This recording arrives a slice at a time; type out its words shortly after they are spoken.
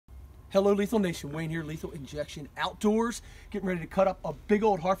Hello Lethal Nation, Wayne here, Lethal Injection Outdoors. Getting ready to cut up a big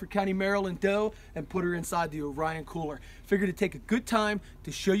old Harford County, Maryland doe and put her inside the Orion cooler. Figured to take a good time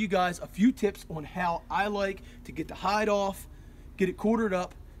to show you guys a few tips on how I like to get the hide off, get it quartered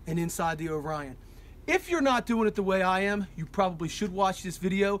up, and inside the Orion. If you're not doing it the way I am, you probably should watch this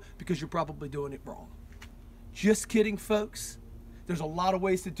video because you're probably doing it wrong. Just kidding, folks. There's a lot of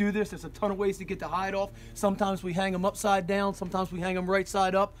ways to do this. There's a ton of ways to get the hide off. Sometimes we hang them upside down, sometimes we hang them right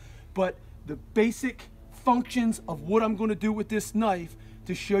side up. But the basic functions of what I'm going to do with this knife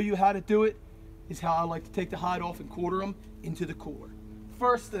to show you how to do it is how I like to take the hide off and quarter them into the cooler.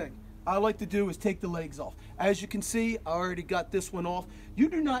 First thing I like to do is take the legs off. As you can see, I already got this one off. You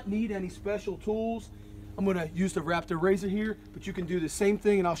do not need any special tools. I'm going to use the Raptor razor here, but you can do the same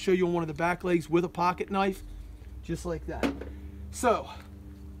thing, and I'll show you on one of the back legs with a pocket knife, just like that. So,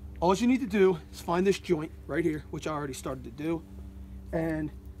 all you need to do is find this joint right here, which I already started to do, and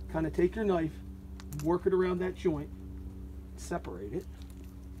kind of take your knife, work it around that joint, separate it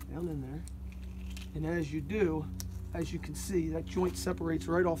down in there, and as you do, as you can see, that joint separates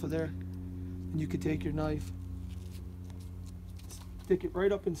right off of there, and you can take your knife, stick it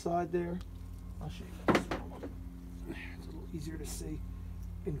right up inside there. I'll show you this one. It's a little easier to see,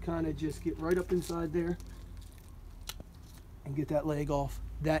 and kind of just get right up inside there and get that leg off.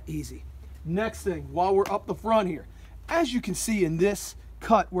 That easy. Next thing, while we're up the front here, as you can see in this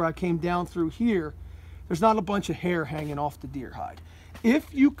cut where I came down through here, there's not a bunch of hair hanging off the deer hide.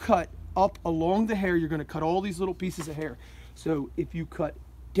 If you cut up along the hair, you're going to cut all these little pieces of hair. So if you cut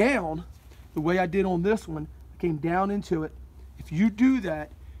down the way I did on this one, I came down into it. If you do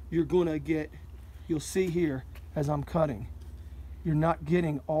that, you're going to get, you'll see here as I'm cutting, you're not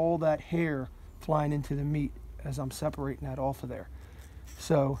getting all that hair flying into the meat as I'm separating that off of there.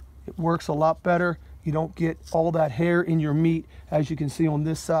 So it works a lot better. You don't get all that hair in your meat, as you can see on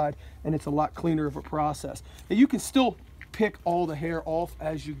this side, and it's a lot cleaner of a process. Now you can still pick all the hair off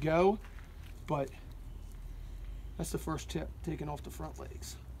as you go, but that's the first tip, taking off the front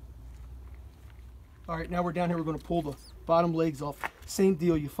legs. All right, now we're down here, we're gonna pull the bottom legs off. Same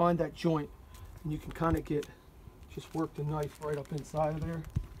deal, you find that joint, and you can kind of just work the knife right up inside of there.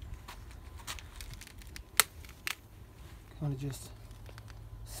 Kind of just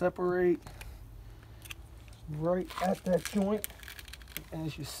separate right at that joint.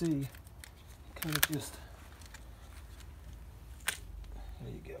 As you see, kind of just,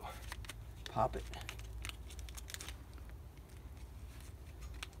 there you go, pop it.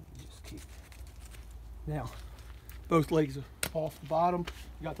 Just keep. Now, both legs are off the bottom,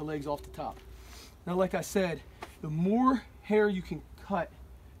 you got the legs off the top. Now, like I said, the more hair you can cut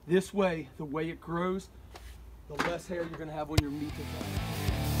this way, the way it grows, the less hair you're going to have on your meat to cut.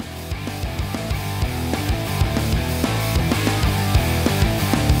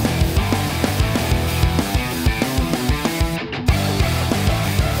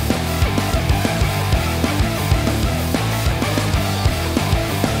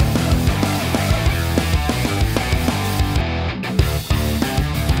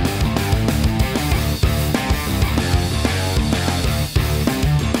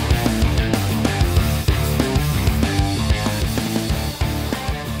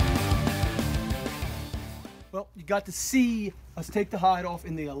 Got to see us take the hide off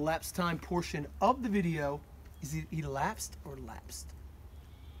in the elapsed time portion of the video. Is it elapsed or lapsed?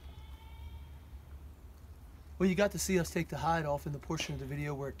 Well, you got to see us take the hide off in the portion of the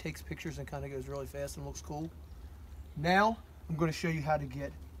video where it takes pictures and kind of goes really fast and looks cool. Now I'm going to show you how to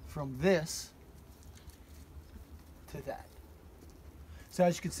get from this to that. So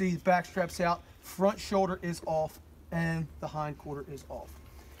as you can see, the back strap's out, front shoulder is off, and the hind quarter is off.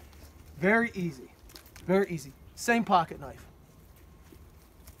 Very easy, very easy. Same pocket knife.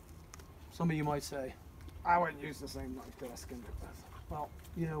 Some of you might say, I wouldn't use the same knife that I skinned it with. Well,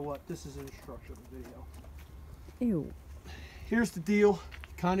 you know what? This is an instructional video. Ew. Here's the deal.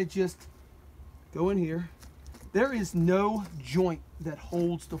 Kind of just go in here. There is no joint that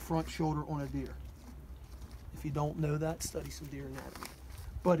holds the front shoulder on a deer. If you don't know that, study some deer anatomy.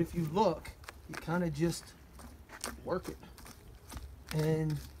 But if you look, you kind of just work it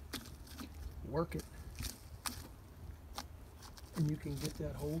and work it. And you can get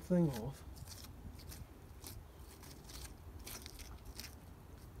that whole thing off.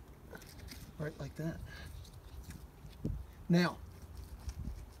 Right like that. Now,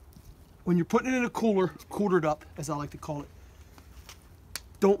 when you're putting it in a cooler, quartered up, as I like to call it,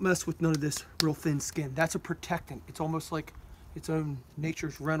 don't mess with none of this real thin skin. That's a protectant. It's almost like its own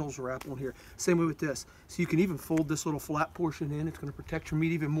Nature's Reynolds wrap on here. Same way with this. So you can even fold this little flat portion in. It's going to protect your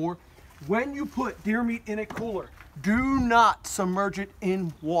meat even more. When you put deer meat in a cooler, do not submerge it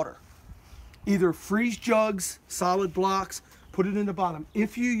in water. Either freeze jugs, solid blocks, put it in the bottom.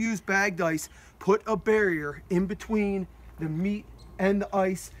 If you use bagged ice, put a barrier in between the meat and the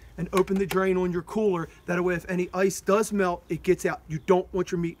ice and open the drain on your cooler. That way if any ice does melt, it gets out. You don't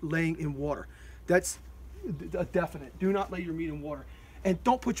want your meat laying in water. That's a definite. Do not lay your meat in water. And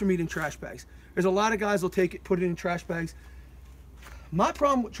don't put your meat in trash bags. There's a lot of guys will take it, put it in trash bags. My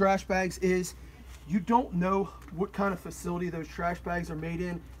problem with trash bags is you don't know what kind of facility those trash bags are made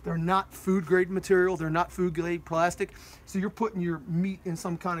in. They're not food grade material. They're not food grade plastic. So you're putting your meat in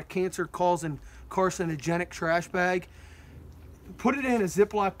some kind of cancer causing carcinogenic trash bag. Put it in a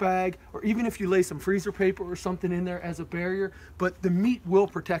Ziploc bag, or even if you lay some freezer paper or something in there as a barrier, but the meat will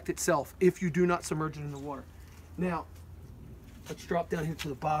protect itself if you do not submerge it in the water. Now, let's drop down here to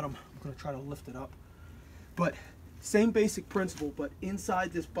the bottom. I'm gonna try to lift it up. But same basic principle, but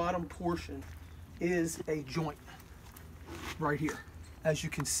inside this bottom portion is a joint right here. As you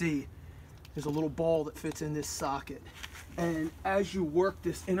can see, there's a little ball that fits in this socket. And as you work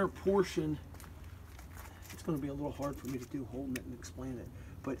this inner portion, it's going to be a little hard for me to do holding it and explain it,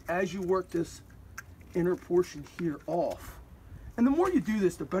 but as you work this inner portion here off, and the more you do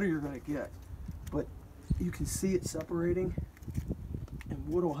this, the better you're going to get, but you can see it separating, and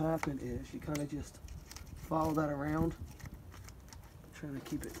what will happen is you kind of just follow that around. I'm trying to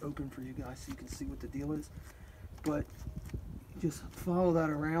keep it open for you guys so you can see what the deal is, but just follow that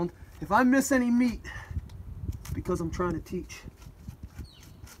around. If I miss any meat, it's because I'm trying to teach.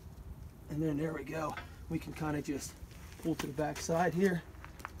 And then there we go. We can kind of just pull to the back side here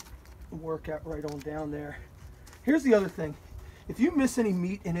and work out right on down there. Here's the other thing. If you miss any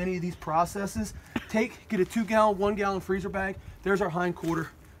meat in any of these processes, get a 2-gallon, 1-gallon freezer bag. There's our hind quarter.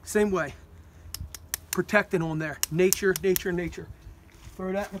 Same way. Protect it on there. Nature, nature, nature.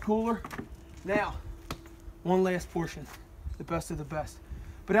 Throw that in the cooler. Now, one last portion. The best of the best.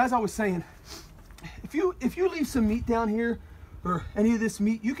 But as I was saying, if you leave some meat down here, or any of this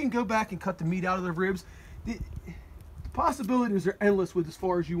meat, you can go back and cut the meat out of the ribs. The possibilities are endless with as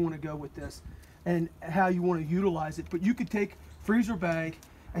far as you want to go with this and how you want to utilize it. But you could take freezer bag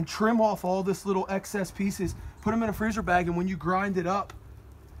and trim off all this little excess pieces, put them in a freezer bag, and when you grind it up,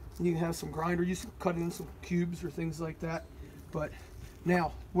 you can have some grinder, you can cut it in some cubes or things like that. But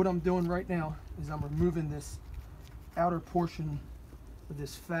now, what I'm doing right now is I'm removing this outer portion of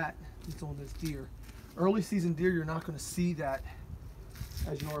this fat that's on this deer. Early season deer, you're not going to see that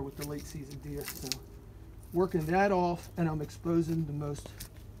as you are with the late season deer. So working that off, and I'm exposing the most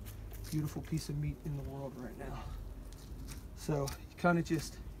beautiful piece of meat in the world right now. So you kind of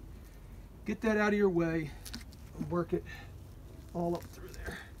just get that out of your way and work it all up through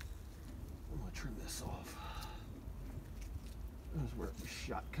there. I'm going to trim this off. That's where it was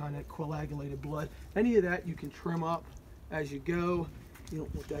shot, kind of coagulated blood. Any of that you can trim up as you go. You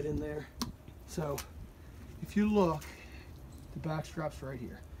don't want that in there. So if you look, the back strap's right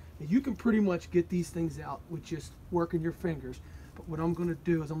here. Now you can pretty much get these things out with just working your fingers. But what I'm going to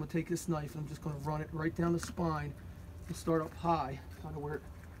do is I'm going to take this knife and I'm just going to run it right down the spine and start up high, kind of where it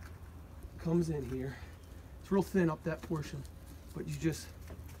comes in here. It's real thin up that portion, but you just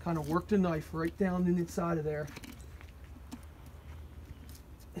kind of work the knife right down in the inside of there.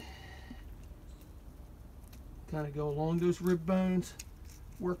 Kind of go along those rib bones.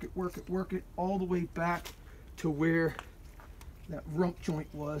 Work it, work it, work it all the way back to where that rump joint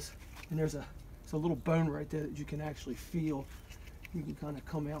was. And there's a little bone right there that you can actually feel. You can kind of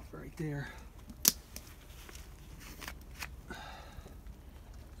come out right there.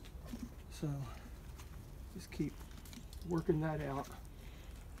 So just keep working that out.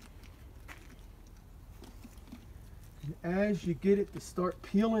 And as you get it to start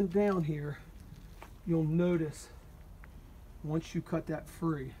peeling down here, you'll notice once you cut that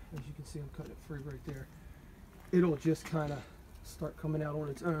free, as you can see I'm cutting it free right there, it'll just kind of start coming out on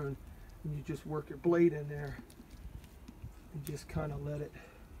its own, and you just work your blade in there and just kind of let it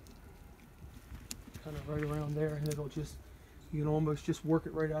kind of right around there, and it'll just, you can almost just work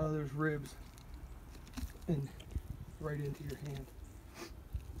it right out of those ribs and right into your hand.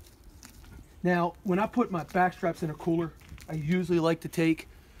 Now when I put my back straps in a cooler, I usually like to take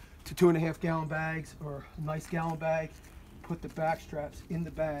to 2.5 gallon bags or a nice gallon bag, put the back straps in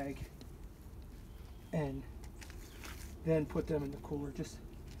the bag, and then put them in the cooler. Just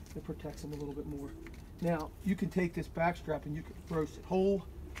it protects them a little bit more. Now you can take this back strap and you can roast it whole.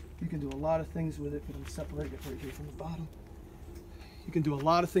 You can do a lot of things with it, but I'm separating it right here from the bottom. You can do a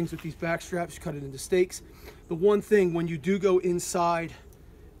lot of things with these back straps. Cut it into steaks. The one thing, when you do go inside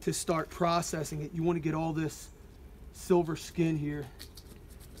to start processing it, you want to get all this silver skin here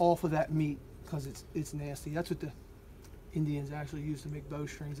off of that meat, because it's nasty. That's what Indians actually use to make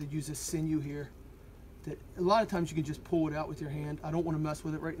bowstrings. They use this sinew here that a lot of times you can just pull it out with your hand. I don't want to mess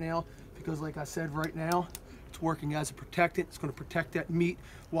with it right now because, like I said, right now it's working as a protectant. It's going to protect that meat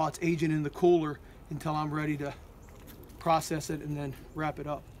while it's aging in the cooler until I'm ready to process it and then wrap it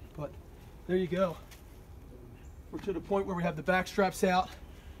up. But there you go. We're to the point where we have the back straps out,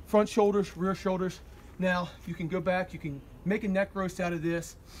 front shoulders, rear shoulders. Now you can go back, you can make a neck roast out of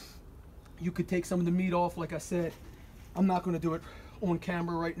this. You could take some of the meat off, like I said. I'm not going to do it on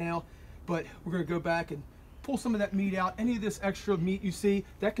camera right now, but we're going to go back and pull some of that meat out. Any of this extra meat you see,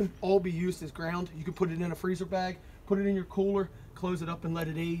 that can all be used as ground. You can put it in a freezer bag, put it in your cooler, close it up and let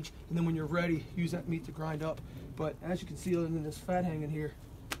it age, and then when you're ready, use that meat to grind up. But as you can see, other than this fat hanging here,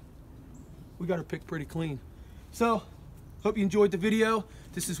 we got her picked pretty clean. So, hope you enjoyed the video.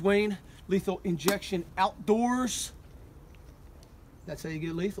 This is Wayne, Lethal Injection Outdoors. That's how you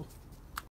get lethal.